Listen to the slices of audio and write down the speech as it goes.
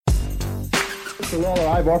Mr. Lawler,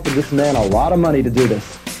 I've offered this man a lot of money to do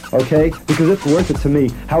this, okay? Because it's worth it to me.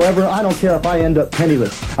 However, I don't care if I end up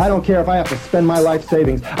penniless. I don't care if I have to spend my life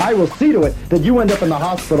savings. I will see to it that you end up in the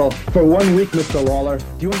hospital for 1 week, Mr. Lawler. Do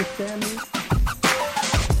you understand me?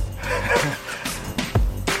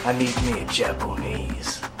 I need me a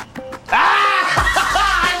Japanese.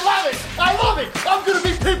 I love it! I love it! I'm gonna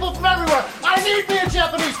meet people from everywhere! I need me a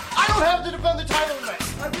Japanese! I don't have to defend the title tonight.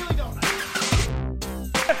 I really don't.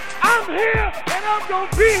 I'm here and I'm gonna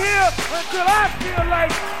be here until I feel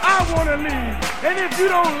like I wanna leave. And if you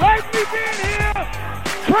don't like me being here,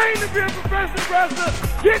 train to be a professional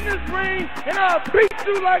wrestler, get in this ring, and I'll beat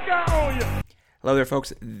you like I own you. Hello there,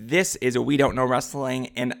 folks. This is We Don't Know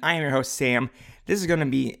Wrestling, and I am your host, Sam. This is going to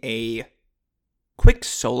be a quick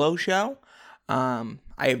solo show. I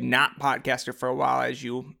have not podcasted for a while, as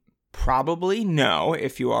you probably know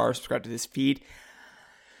if you are subscribed to this feed.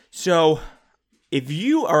 So, if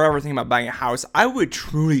you are ever thinking about buying a house, I would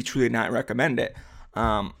truly not recommend it,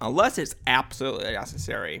 unless it's absolutely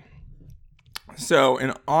necessary. So,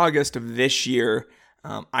 in August of this year,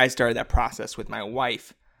 I started that process with my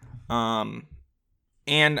wife.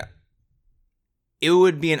 And it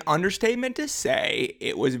would be an understatement to say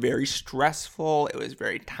it was very stressful, it was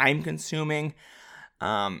very time-consuming,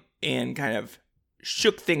 and kind of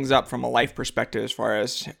shook things up from a life perspective as far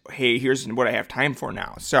as, hey, here's what I have time for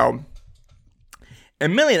now. So,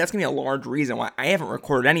 admittedly, that's going to be a large reason why I haven't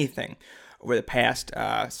recorded anything over the past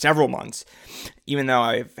several months. Even though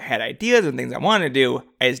I've had ideas and things I want to do,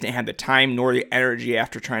 I just didn't have the time nor the energy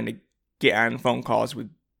after trying to get on phone calls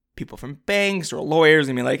with people from banks or lawyers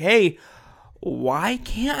and be like, hey, why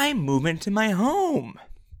can't I move into my home?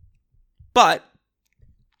 But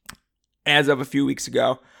as of a few weeks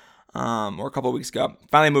ago, or a couple of weeks ago,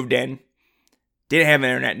 finally moved in. Didn't have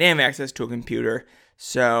internet, didn't have access to a computer.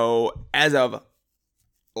 So as of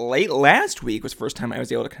late last week was the first time I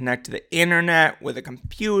was able to connect to the internet with a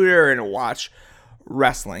computer and watch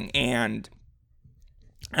wrestling. And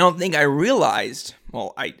I don't think I realized,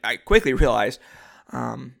 well, I quickly realized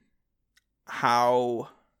how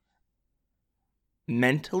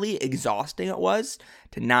mentally exhausting it was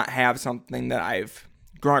to not have something that I've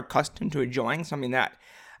grown accustomed to enjoying, something that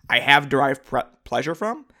I have derived pleasure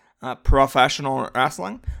from, professional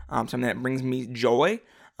wrestling, something that brings me joy,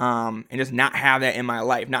 and just not have that in my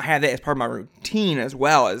life, not have that as part of my routine, as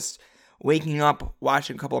well as waking up,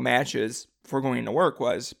 watching a couple of matches before going into work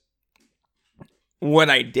was what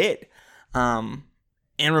I did. And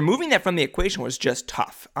removing that from the equation was just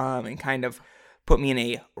tough, and kind of put me in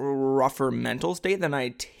a rougher mental state than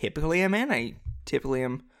I typically am in. I typically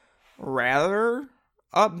am rather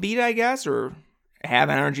upbeat, I guess, or have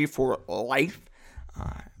energy for life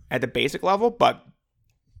at the basic level, but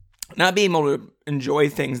not being able to enjoy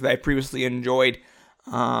things that I previously enjoyed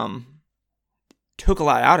took a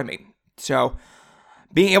lot out of me. So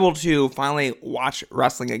being able to finally watch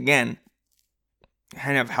wrestling again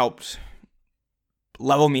kind of helped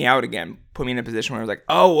level me out again, put me in a position where I was like,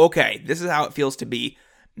 oh, okay, this is how it feels to be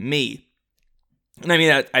me. And I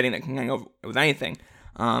mean, I think that can go with anything.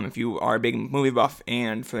 If you are a big movie buff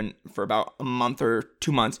and for about a month or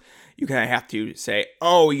 2 months, you kind of have to say,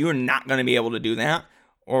 oh, you're not going to be able to do that.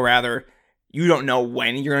 Or rather, you don't know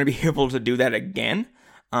when you're going to be able to do that again.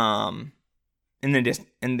 In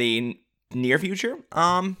the near future,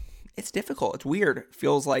 it's difficult. It's weird. It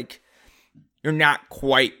feels like you're not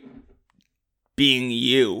quite being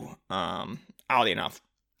you, oddly enough.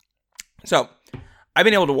 So, I've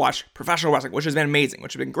been able to watch professional wrestling, which has been amazing,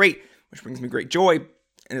 which has been great, which brings me great joy,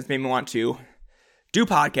 and it's made me want to do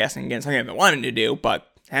podcasting again, something I've been wanting to do, but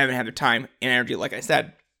haven't had the time and energy, like I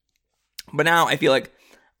said. But now I feel like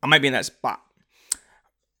I might be in that spot.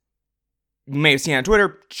 You may have seen on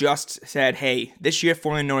Twitter, just said, hey, this year,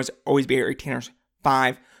 formerly known as Always Be Retainers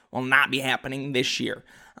 5, will not be happening this year.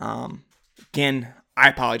 Again, I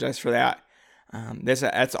apologize for that.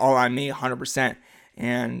 That's all on me, 100%.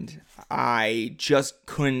 And I just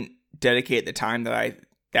couldn't dedicate the time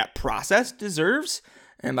that process deserves.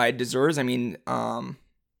 And by deserves, I mean, I'm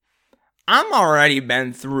already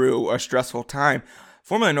been through a stressful time.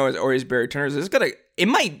 Formerly known as Always Be Returners, it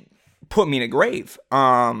might put me in a grave.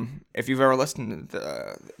 If you've ever listened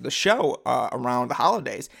to the show around the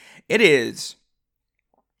holidays, it is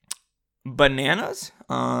bananas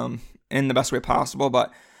in the best way possible,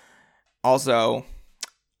 but also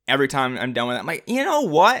every time I'm done with it, I'm like, you know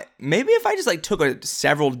what? Maybe if I just took a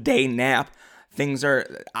several day nap,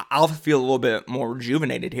 I'll feel a little bit more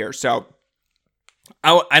rejuvenated here. So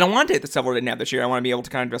I don't want to take the several day nap this year. I want to be able to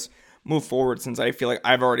kind of just move forward, since I feel like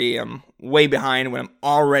I've already way behind when I'm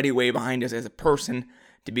already way behind as a person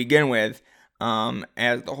to begin with.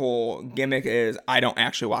 as the whole gimmick is I don't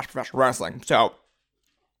actually watch professional wrestling. So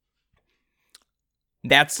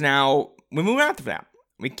that's now, we move on from that.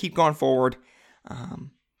 We keep going forward.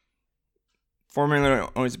 Formerly known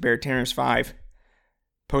as Bear Tanners 5,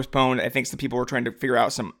 postponed. I think some people were trying to figure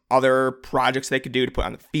out some other projects they could do to put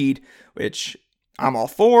on the feed, which I'm all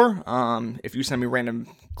for. If you send me random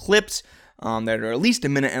clips that are at least a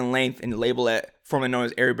minute in length and label it formerly known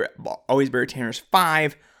as Always Bear Tanners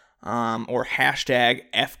 5, or hashtag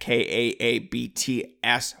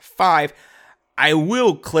FKAABTS5, I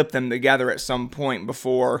will clip them together at some point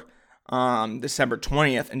before December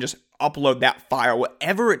 20th and just upload that file,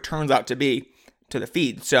 whatever it turns out to be, to the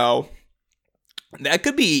feed. So that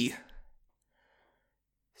could be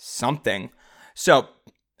something. So,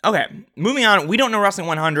 okay, moving on. We don't know Wrestling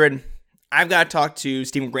 100. I've got to talk to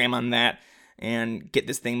Stephen Graham on that and get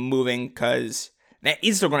this thing moving, because that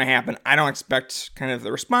is still going to happen. I don't expect kind of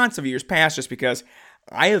the response of years past, just because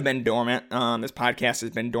I have been dormant. This podcast has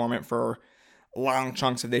been dormant for long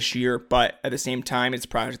chunks of this year, but at the same time, it's a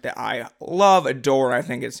project that I love, adore, and I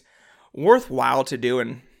think it's worthwhile to do.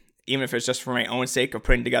 And even if it's just for my own sake of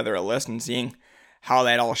putting together a list and seeing how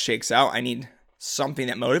that all shakes out, I need something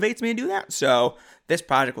that motivates me to do that. So this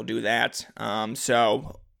project will do that.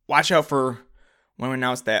 So watch out for when we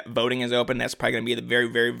announce that voting is open. That's probably going to be at the very,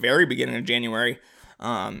 very, very beginning of January.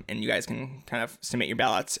 And you guys can kind of submit your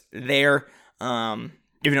ballots there. If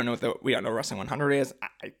you don't know what We Don't Know Wrestling 100 is,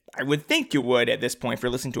 I would think you would at this point if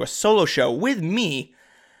you're listening to a solo show with me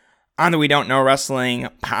on the We Don't Know Wrestling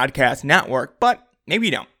podcast network, but maybe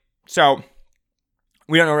you don't. So,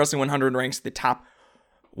 We Don't Know Wrestling 100 ranks the top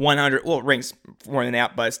 100, well, it ranks more than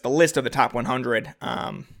that, but it's the list of the top 100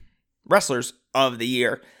 wrestlers of the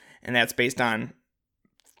year, and that's based on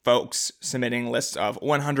folks submitting lists of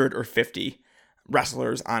 100 or 50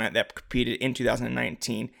 wrestlers on it that competed in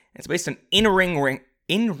 2019. It's based on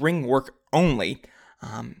in-ring work only,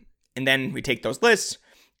 and then we take those lists,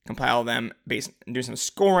 compile them, do some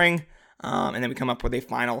scoring, and then we come up with a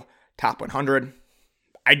final top 100.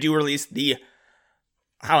 I do release the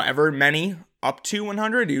however many up to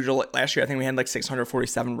 100. Usually last year I think we had like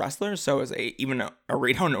 647 wrestlers, so it was even a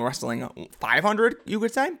rate on wrestling 500, you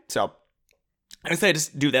could say. So I would say I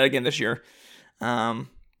just do that again this year.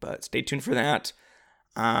 But stay tuned for that.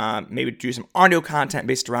 Maybe do some audio content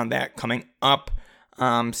based around that coming up.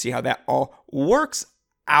 See how that all works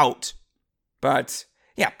out. But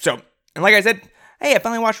yeah, so, and like I said, hey, I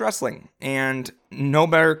finally watched wrestling, and no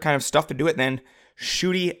better kind of stuff to do it than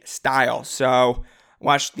shooty style. So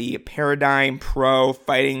watched the Paradigm Pro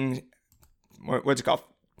Fighting, what's it called?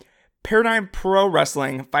 Paradigm Pro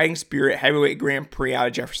Wrestling Fighting Spirit Heavyweight Grand Prix out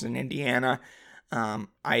of Jefferson, Indiana.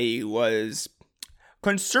 I was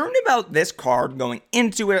concerned about this card going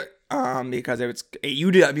into it because it's a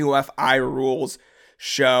UWF I Rules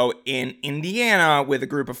show in Indiana with a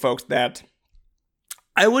group of folks that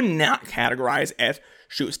I would not categorize as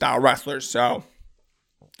shoot-style wrestlers. So,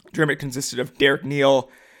 tournament consisted of Derek Neal,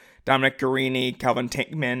 Dominic Guarini, Calvin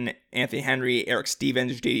Tankman, Anthony Henry, Eric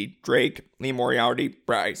Stevens, J.D. Drake, Lee Moriarty,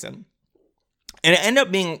 Bryson. And it ended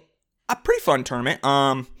up being a pretty fun tournament.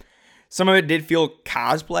 Some of it did feel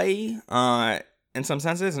cosplay in some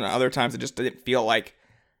senses, and other times it just didn't feel like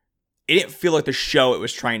the show it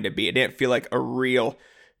was trying to be. It didn't feel like a real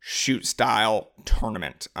shoot-style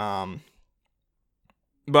tournament.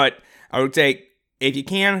 But I would say, if you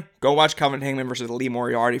can, go watch Calvin Tankman versus Lee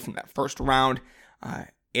Moriarty from that first round.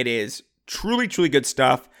 It is truly, truly good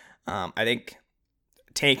stuff. I think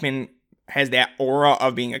Tankman has that aura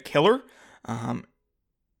of being a killer, and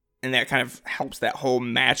that kind of helps that whole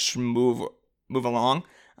match move along.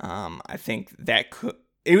 I think that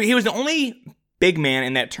he was the only big man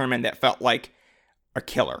in that tournament that felt like a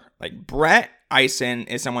killer. Like, Brett Eisen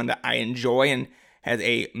is someone that I enjoy and has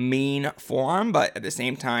a mean forearm, but at the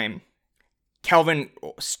same time, Calvin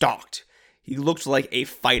stalked. He looked like a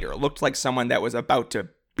fighter, looked like someone that was about to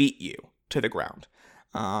beat you to the ground.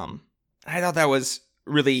 I thought that was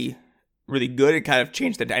really, really good. It kind of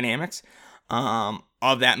changed the dynamics of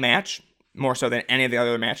that match, more so than any of the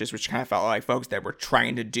other matches, which kind of felt like folks that were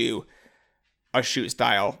trying to do a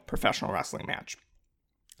shoot-style professional wrestling match.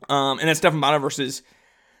 And then Stephen Bonner versus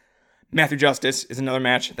Matthew Justice is another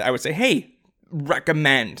match that I would say, hey,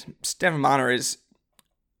 recommend. Stephen Bonner is,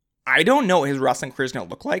 I don't know what his wrestling career is going to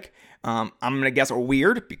look like. I'm going to guess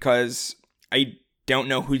weird, because I don't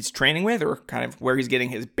know who he's training with or kind of where he's getting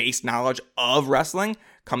his base knowledge of wrestling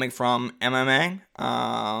coming from MMA.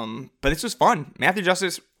 But this was fun. Matthew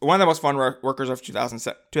Justice, one of the most fun workers of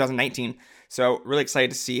 2019. So really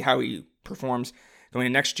excited to see how he performs going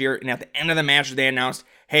into next year. And at the end of the match, they announced,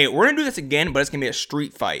 hey, we're going to do this again, but it's going to be a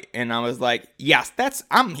street fight. And I was like, yes,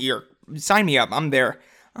 I'm here. Sign me up. I'm there.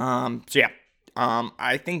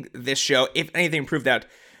 I think this show, if anything, proved that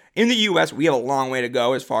in the U.S., we have a long way to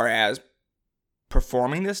go as far as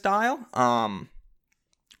performing this style.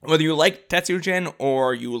 Whether you like Tetsujin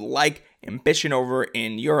or you like Ambition over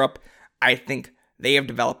in Europe, I think they have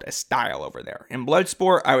developed a style over there. In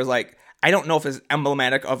Bloodsport, I was like, I don't know if it's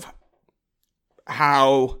emblematic of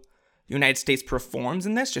how the United States performs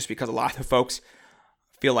in this, just because a lot of the folks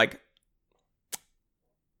feel like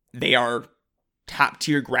they are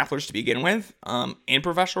top-tier grapplers to begin with in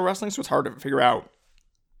professional wrestling, so it's hard to figure out,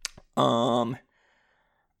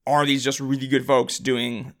 are these just really good folks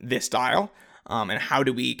doing this style? And how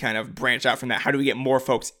do we kind of branch out from that? How do we get more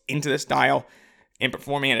folks into this style and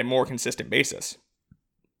performing at a more consistent basis?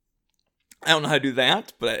 I don't know how to do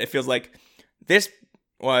that, but it feels like this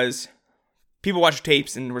was, people watched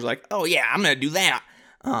tapes and was like, oh yeah, I'm going to do that.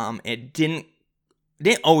 It didn't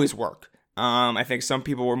always work. I think some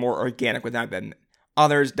people were more organic with that than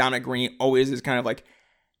others. Dominic Green always is kind of like,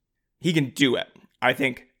 he can do it. I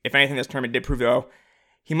think, if anything, this tournament did prove, though,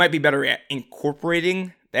 he might be better at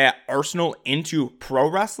incorporating that arsenal into pro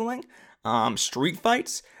wrestling, street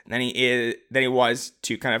fights, than he was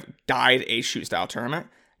to kind of guide a shoot style tournament.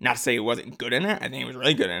 Not to say he wasn't good in it. I think he was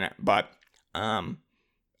really good in it. But I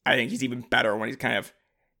think he's even better when he's kind of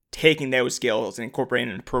taking those skills and incorporating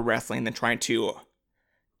them into pro wrestling than trying to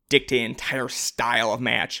dictate an entire style of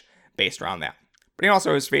match based around that. But he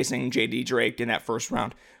also was facing JD Drake in that first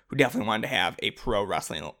round, who definitely wanted to have a pro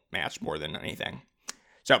wrestling match more than anything.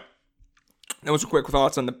 So, that was a quick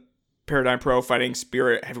thoughts on the Paradigm Pro Fighting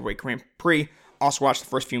Spirit Heavyweight Grand Prix. Also watched the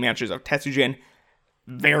first few matches of Tetsujin.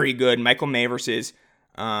 Very good. Michael May versus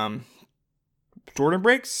Jordan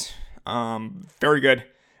Breaks. Very good.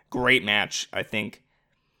 Great match, I think.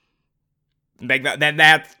 Like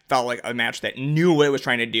that felt like a match that knew what it was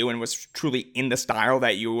trying to do and was truly in the style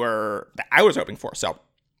that I was hoping for. So,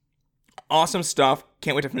 awesome stuff.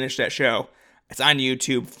 Can't wait to finish that show. It's on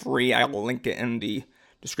YouTube, free. I will link it in the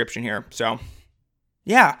description here. So,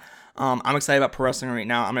 yeah. I'm excited about pro wrestling right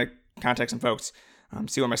now. I'm going to contact some folks,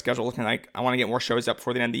 see what my schedule is looking like. I want to get more shows up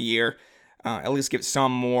before the end of the year. At least get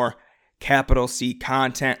some more capital C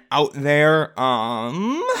content out there.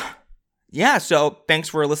 Yeah, so thanks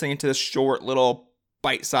for listening to this short little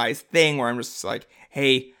bite-sized thing where I'm just like,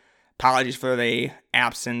 hey, apologies for the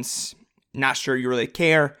absence. Not sure you really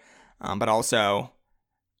care, but also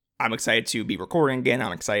I'm excited to be recording again.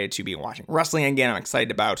 I'm excited to be watching wrestling again. I'm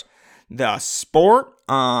excited about the sport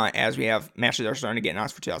as we have matches that are starting to get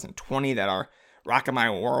announced for 2020 that are rocking my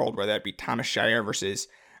world, whether that be Thomas Shire versus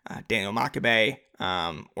Daniel Makabe,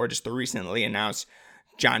 or just the recently announced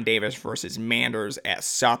John Davis versus Manders at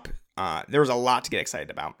SUP. There was a lot to get excited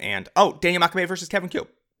about. And, Daniel Makabe versus Kevin Q.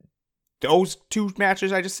 Those two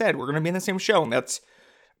matches I just said, we're going to be in the same show. And that's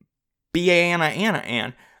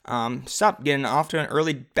Anna. SUP getting off to an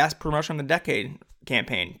early best promotion of the decade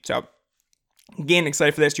campaign. So, again,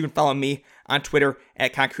 excited for this. You can follow me on Twitter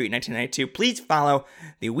at Concrete1992. Please follow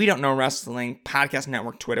the We Don't Know Wrestling Podcast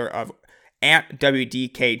Network Twitter of at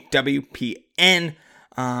WDKWPN.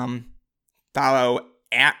 Follow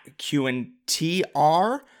at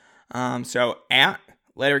QNTR. So at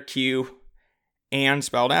letter Q and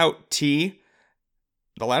spelled out T,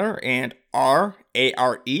 the letter, and RARE.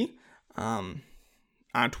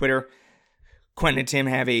 On Twitter, Quentin and Tim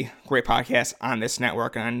have a great podcast on this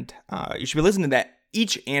network, and you should be listening to that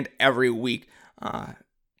each and every week.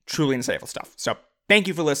 Truly insightful stuff. So thank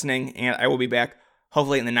you for listening, and I will be back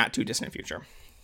hopefully in the not too distant future.